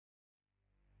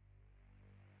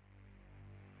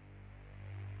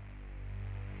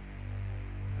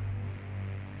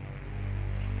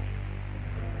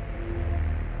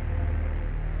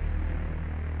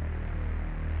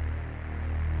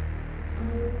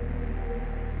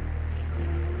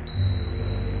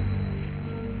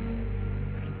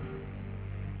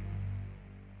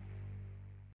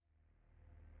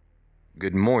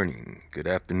Good morning, good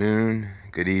afternoon,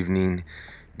 good evening,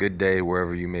 good day,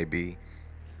 wherever you may be.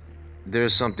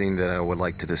 There's something that I would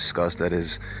like to discuss that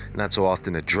is not so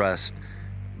often addressed,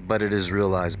 but it is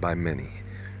realized by many.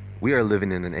 We are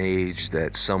living in an age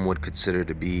that some would consider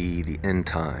to be the end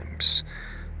times,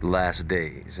 the last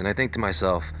days. And I think to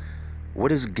myself,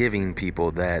 what is giving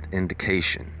people that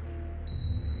indication?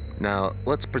 Now,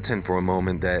 let's pretend for a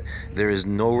moment that there is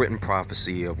no written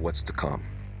prophecy of what's to come.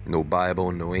 No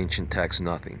Bible, no ancient text,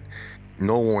 nothing.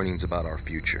 No warnings about our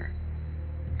future.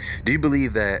 Do you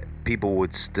believe that people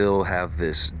would still have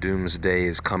this doomsday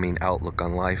is coming outlook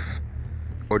on life?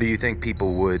 Or do you think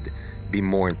people would be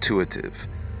more intuitive,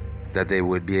 that they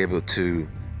would be able to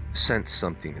sense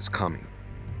something is coming?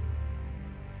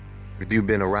 If you've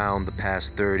been around the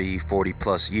past 30, 40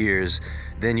 plus years,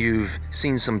 then you've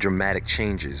seen some dramatic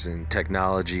changes in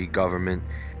technology, government,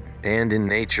 and in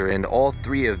nature, and all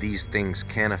three of these things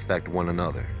can affect one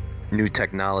another. New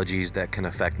technologies that can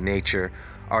affect nature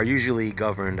are usually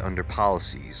governed under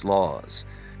policies, laws.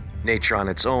 Nature on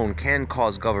its own can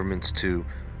cause governments to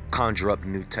conjure up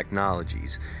new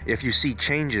technologies. If you see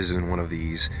changes in one of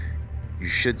these, you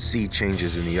should see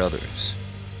changes in the others.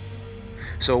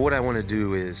 So what I want to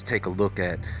do is take a look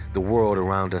at the world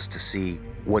around us to see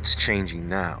what's changing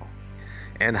now,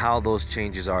 and how those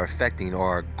changes are affecting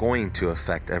or are going to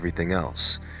affect everything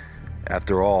else.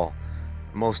 After all,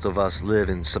 most of us live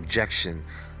in subjection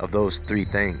of those three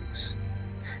things.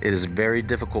 It is very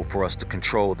difficult for us to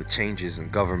control the changes in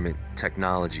government,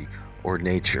 technology, or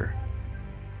nature.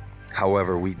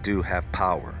 However, we do have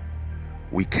power.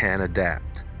 We can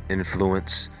adapt,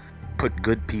 influence, put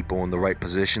good people in the right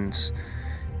positions.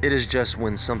 It is just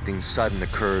when something sudden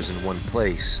occurs in one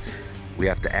place, we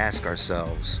have to ask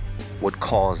ourselves, what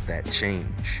caused that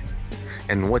change?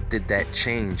 And what did that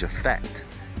change affect?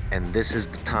 And this is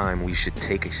the time we should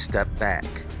take a step back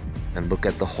and look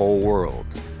at the whole world,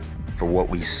 for what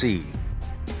we see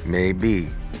may be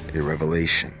a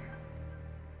revelation.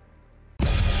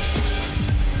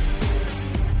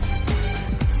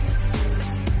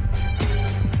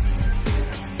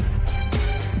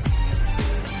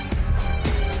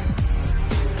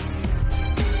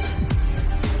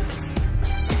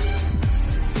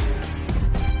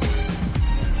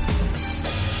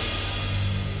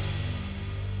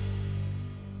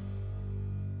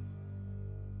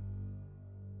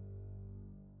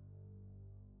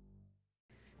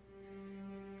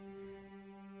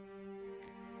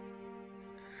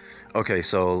 Okay,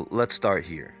 so let's start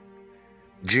here.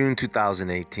 June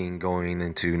 2018 going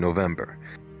into November.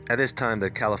 At this time,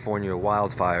 the California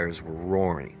wildfires were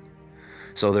roaring.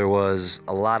 So there was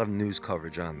a lot of news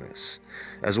coverage on this,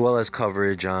 as well as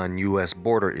coverage on U.S.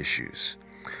 border issues.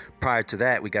 Prior to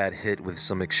that, we got hit with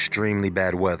some extremely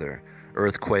bad weather,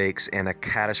 earthquakes, and a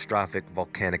catastrophic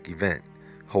volcanic event,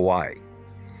 Hawaii.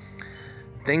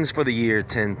 Things for the year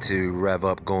tend to rev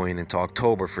up going into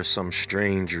October for some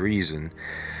strange reason,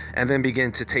 and then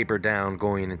begin to taper down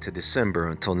going into December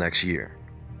until next year.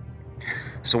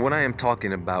 So what I am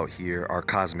talking about here are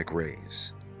cosmic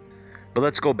rays. But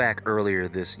let's go back earlier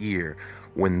this year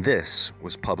when this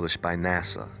was published by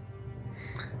NASA.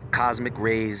 Cosmic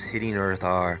rays hitting Earth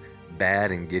are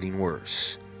bad and getting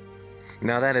worse.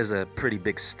 Now that is a pretty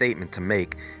big statement to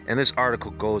make, and this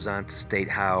article goes on to state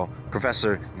how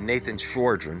Professor Nathan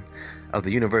Schwardron of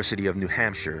the University of New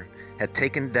Hampshire had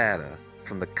taken data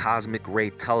from the Cosmic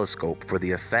Ray Telescope for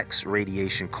the effects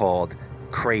radiation called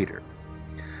Crater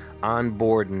on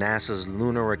board NASA's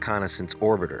Lunar Reconnaissance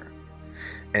Orbiter,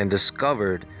 and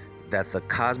discovered that the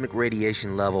cosmic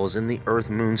radiation levels in the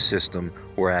Earth-Moon system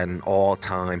were at an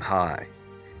all-time high,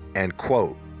 and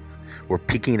quote, "We're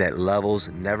peaking at levels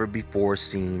never before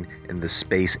seen in the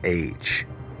space age."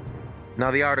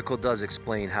 Now the article does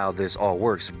explain how this all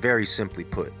works, very simply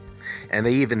put. And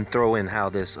they even throw in how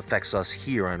this affects us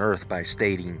here on Earth by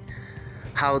stating,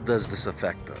 how does this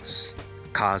affect us?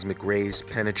 Cosmic rays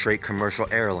penetrate commercial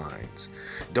airlines,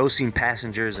 dosing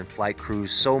passengers and flight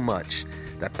crews so much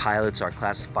that pilots are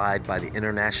classified by the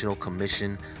International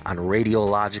Commission on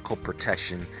Radiological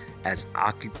Protection as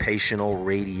occupational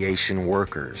radiation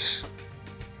workers.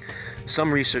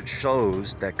 Some research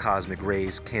shows that cosmic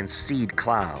rays can seed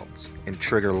clouds and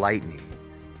trigger lightning,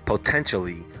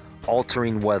 potentially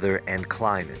altering weather and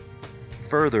climate.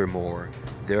 Furthermore,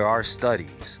 there are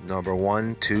studies, number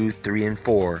 1, 2, 3, and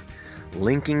 4,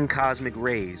 linking cosmic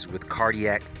rays with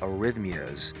cardiac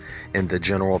arrhythmias in the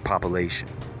general population.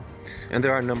 And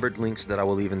there are numbered links that I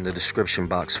will leave in the description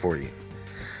box for you.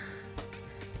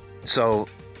 So,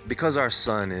 because our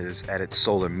sun is at its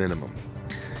solar minimum,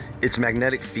 its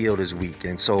magnetic field is weak,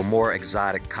 and so more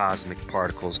exotic cosmic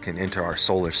particles can enter our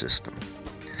solar system.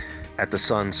 At the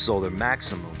sun's solar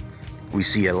maximum, we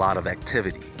see a lot of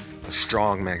activity, a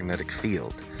strong magnetic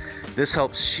field. This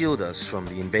helps shield us from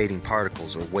the invading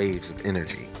particles or waves of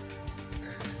energy.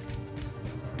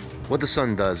 What the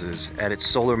sun does is, at its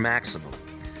solar maximum,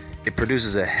 it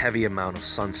produces a heavy amount of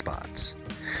sunspots.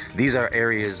 These are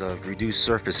areas of reduced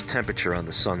surface temperature on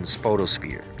the sun's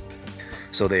photosphere,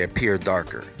 so they appear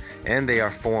darker, and they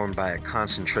are formed by a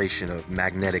concentration of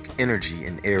magnetic energy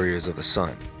in areas of the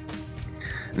sun.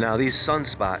 Now, these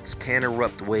sunspots can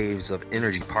erupt waves of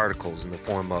energy particles in the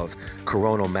form of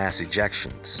coronal mass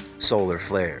ejections, solar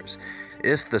flares.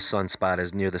 If the sunspot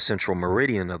is near the central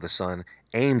meridian of the sun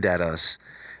aimed at us,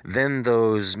 then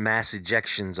those mass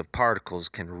ejections of particles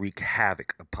can wreak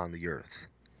havoc upon the Earth.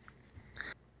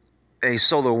 A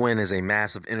solar wind is a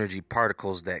mass of energy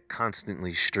particles that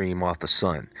constantly stream off the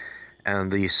sun, and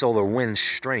the solar wind's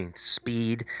strength,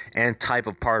 speed, and type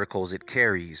of particles it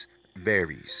carries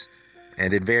varies.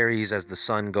 And it varies as the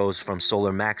sun goes from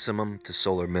solar maximum to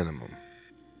solar minimum.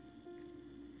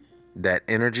 That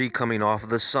energy coming off of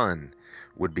the sun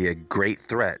would be a great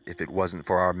threat if it wasn't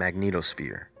for our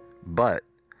magnetosphere. But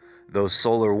those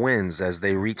solar winds, as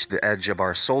they reach the edge of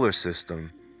our solar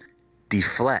system,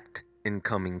 deflect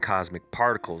incoming cosmic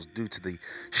particles due to the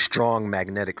strong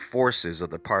magnetic forces of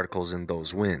the particles in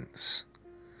those winds.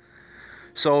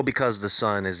 So because the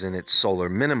sun is in its solar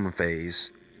minimum phase,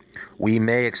 we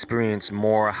may experience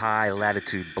more high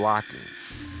latitude blocking.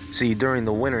 See, during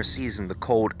the winter season, the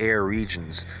cold air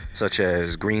regions, such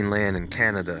as Greenland and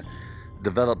Canada,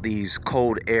 develop these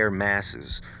cold air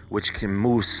masses, which can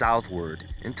move southward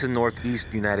into northeast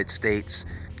United States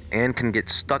and can get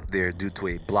stuck there due to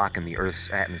a block in the Earth's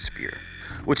atmosphere,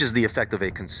 which is the effect of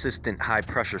a consistent high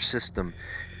pressure system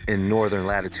in northern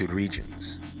latitude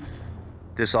regions.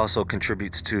 This also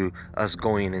contributes to us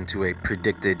going into a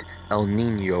predicted El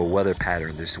Niño weather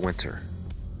pattern this winter.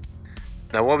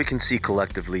 Now, what we can see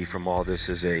collectively from all this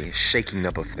is a shaking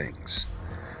up of things.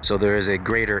 So there is a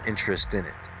greater interest in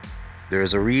it. There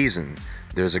is a reason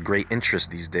there's a great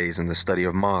interest these days in the study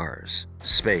of Mars,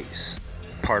 space,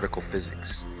 particle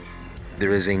physics.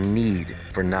 There is a need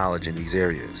for knowledge in these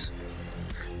areas.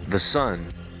 The sun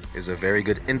is a very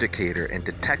good indicator and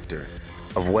detector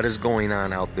of what is going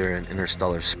on out there in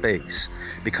interstellar space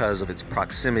because of its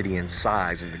proximity and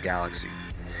size in the galaxy.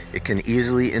 It can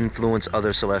easily influence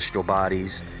other celestial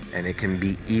bodies, and it can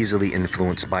be easily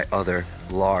influenced by other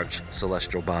large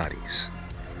celestial bodies.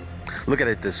 Look at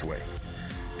it this way.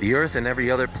 The Earth and every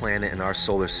other planet in our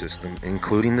solar system,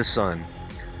 including the sun,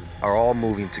 are all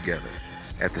moving together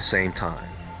at the same time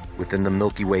within the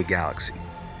Milky Way galaxy.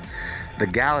 The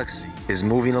galaxy is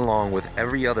moving along with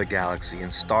every other galaxy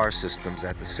and star systems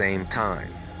at the same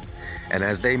time. And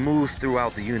as they move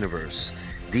throughout the universe,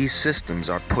 these systems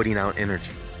are putting out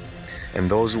energy. And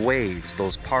those waves,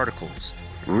 those particles,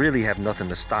 really have nothing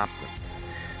to stop them.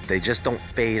 They just don't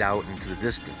fade out into the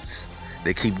distance.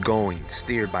 They keep going,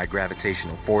 steered by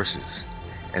gravitational forces,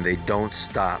 and they don't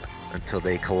stop until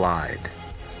they collide.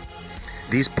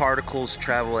 These particles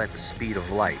travel at the speed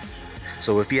of light.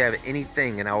 So if you have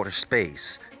anything in outer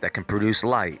space that can produce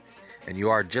light, and you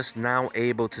are just now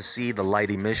able to see the light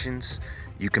emissions,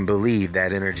 you can believe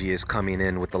that energy is coming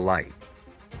in with the light.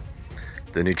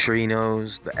 The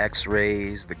neutrinos, the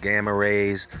X-rays, the gamma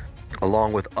rays,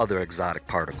 along with other exotic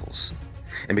particles.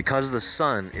 And because the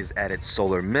sun is at its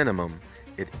solar minimum,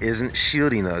 it isn't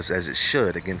shielding us as it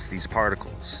should against these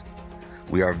particles.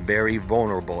 We are very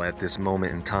vulnerable at this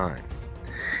moment in time.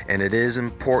 And it is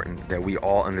important that we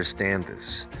all understand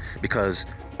this, because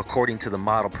according to the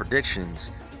model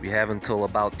predictions, we have until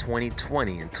about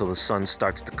 2020 until the sun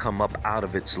starts to come up out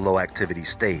of its low activity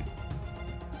state.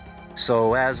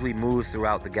 So as we move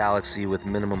throughout the galaxy with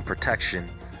minimum protection,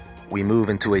 we move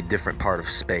into a different part of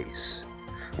space,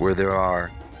 where there are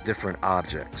different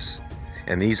objects.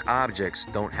 And these objects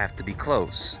don't have to be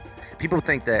close. People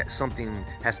think that something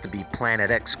has to be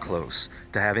Planet X close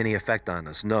to have any effect on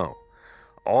us. No.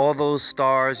 All those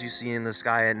stars you see in the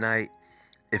sky at night,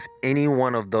 if any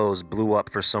one of those blew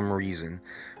up for some reason,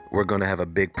 we're going to have a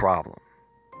big problem.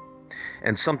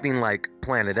 And something like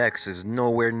Planet X is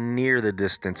nowhere near the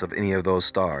distance of any of those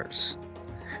stars.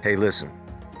 Hey, listen,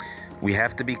 we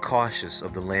have to be cautious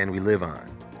of the land we live on.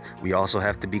 We also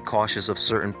have to be cautious of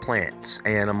certain plants,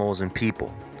 animals, and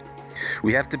people.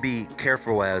 We have to be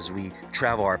careful as we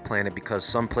travel our planet because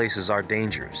some places are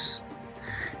dangerous.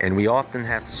 And we often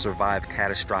have to survive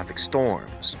catastrophic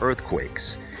storms,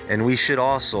 earthquakes, and we should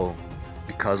also,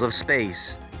 because of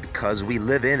space, because we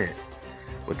live in it,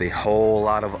 with a whole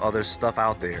lot of other stuff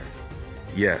out there,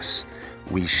 yes,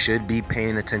 we should be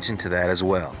paying attention to that as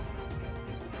well.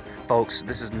 Folks,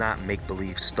 this is not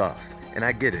make-believe stuff, and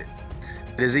I get it.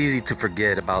 It is easy to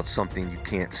forget about something you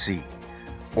can't see,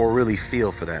 or really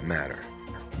feel for that matter.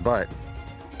 But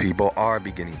people are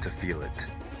beginning to feel it.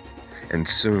 And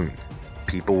soon,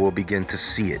 people will begin to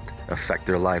see it affect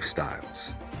their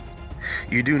lifestyles.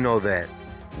 You do know that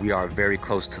we are very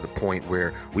close to the point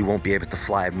where we won't be able to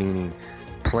fly, meaning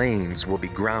planes will be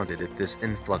grounded if this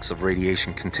influx of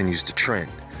radiation continues to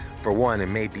trend. For one, it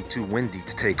may be too windy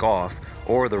to take off,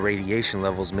 or the radiation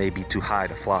levels may be too high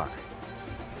to fly.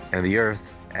 And the Earth,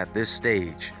 at this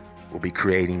stage, will be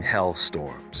creating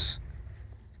hellstorms.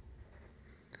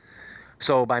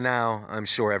 So by now, I'm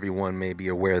sure everyone may be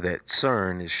aware that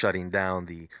CERN is shutting down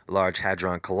the Large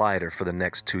Hadron Collider for the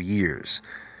next 2 years,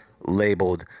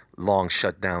 labeled Long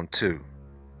Shutdown 2,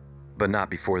 but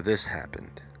not before this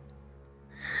happened.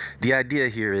 The idea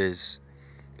here is,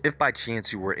 if by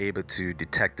chance you were able to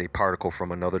detect a particle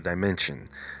from another dimension,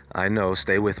 I know,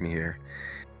 stay with me here,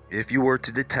 if you were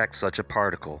to detect such a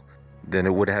particle, then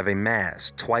it would have a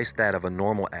mass twice that of a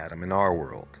normal atom in our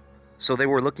world. So they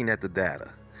were looking at the data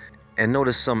and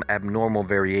noticed some abnormal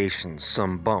variations,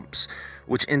 some bumps,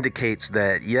 which indicates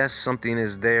that yes, something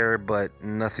is there, but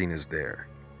nothing is there.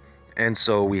 And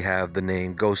so we have the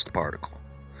name ghost particle,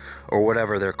 or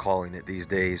whatever they're calling it these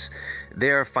days. They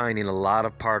are finding a lot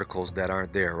of particles that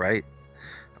aren't there, right?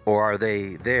 Or are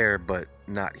they there but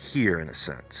not here in a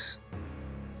sense?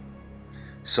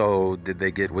 So did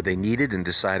they get what they needed and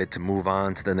decided to move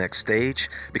on to the next stage?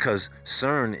 Because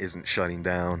CERN isn't shutting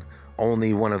down,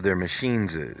 only one of their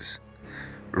machines is.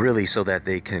 Really so that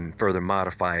they can further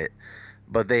modify it,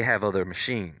 but they have other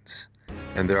machines.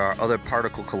 And there are other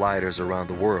particle colliders around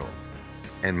the world,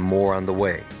 and more on the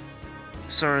way.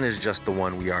 CERN is just the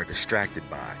one we are distracted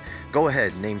by. Go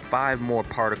ahead, name 5 more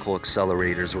particle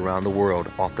accelerators around the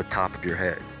world off the top of your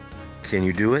head. Can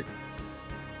you do it?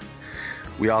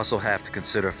 We also have to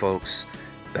consider, folks,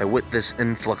 that with this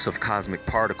influx of cosmic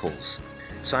particles,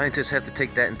 scientists have to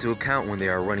take that into account when they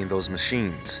are running those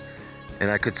machines. And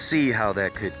I could see how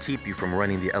that could keep you from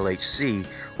running the LHC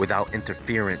without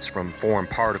interference from foreign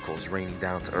particles raining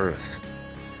down to Earth.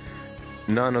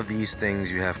 None of these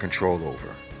things you have control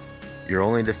over. Your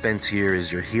only defense here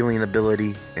is your healing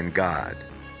ability and God.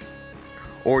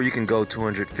 Or you can go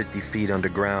 250 feet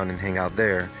underground and hang out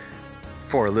there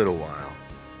for a little while.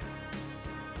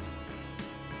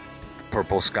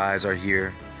 Purple skies are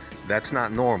here. That's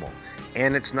not normal.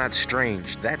 And it's not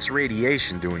strange. That's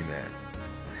radiation doing that.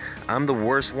 I'm the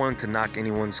worst one to knock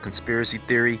anyone's conspiracy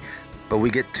theory, but we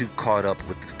get too caught up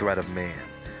with the threat of man.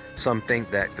 Some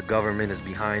think that the government is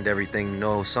behind everything.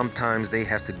 No, sometimes they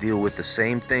have to deal with the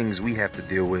same things we have to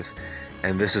deal with,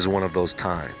 and this is one of those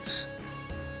times.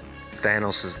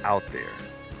 Thanos is out there,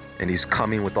 and he's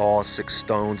coming with all 6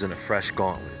 stones and a fresh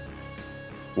gauntlet.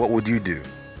 What would you do?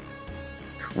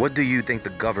 What do you think the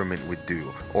government would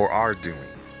do, or are doing?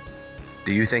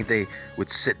 Do you think they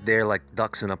would sit there like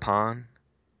ducks in a pond?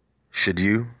 Should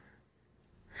you?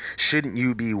 Shouldn't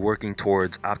you be working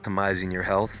towards optimizing your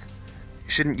health?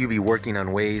 Shouldn't you be working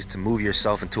on ways to move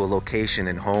yourself into a location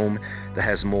and home that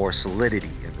has more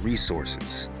solidity and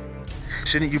resources?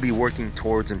 Shouldn't you be working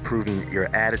towards improving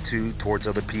your attitude towards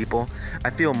other people? I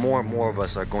feel more and more of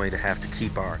us are going to have to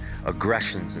keep our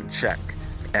aggressions in check,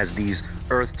 as these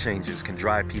earth changes can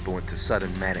drive people into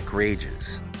sudden manic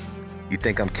rages. You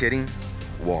think I'm kidding?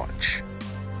 Watch.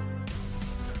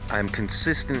 I'm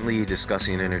consistently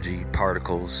discussing energy,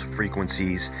 particles,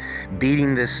 frequencies,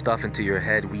 beating this stuff into your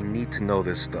head. We need to know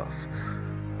this stuff.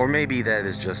 Or maybe that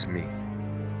is just me.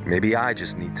 Maybe I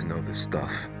just need to know this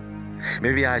stuff.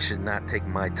 Maybe I should not take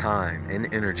my time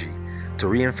and energy to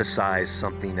re-emphasize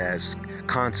something as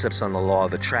concepts on the law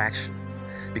of attraction,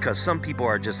 because some people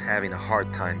are just having a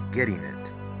hard time getting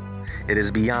it. It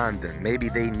is beyond them. Maybe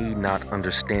they need not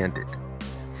understand it.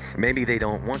 Maybe they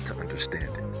don't want to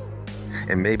understand it.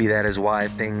 And maybe that is why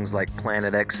things like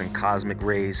Planet X and cosmic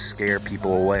rays scare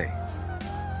people away.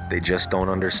 They just don't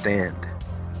understand.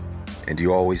 And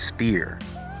you always fear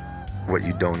what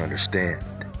you don't understand.